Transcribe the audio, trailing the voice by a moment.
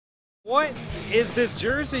What is this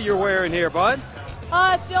jersey you're wearing here, bud?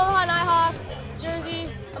 It's the Omaha Nighthawks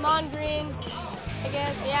jersey. I'm on green, I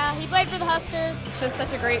guess. Yeah, he played for the Huskers. It's just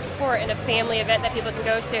such a great sport and a family event that people can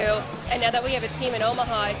go to. And now that we have a team in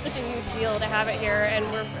Omaha, it's such a huge deal to have it here, and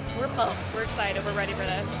we're pumped. We're excited. We're ready for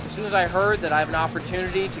this. As soon as I heard that I have an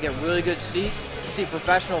opportunity to get really good seats, see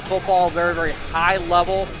professional football, very, very high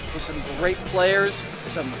level, with some great players,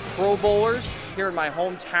 some Pro Bowlers here in my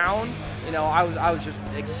hometown, you know, I was just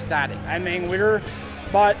ecstatic. I mean, we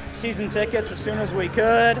bought season tickets as soon as we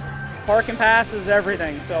could, parking passes,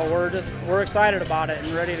 everything. So we're excited about it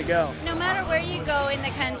and ready to go. No matter where you go in the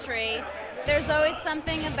country, there's always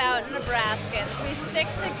something about Nebraskans. We stick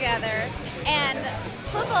together, and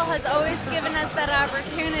football has always given us that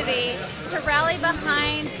opportunity to rally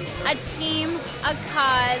behind a team, a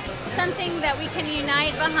cause, something that we can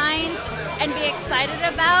unite behind and be excited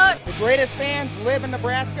about. The greatest fans live in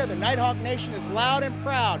Nebraska. The Nighthawk Nation is loud and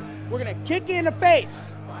proud. We're going to kick you in the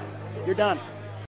face. You're done.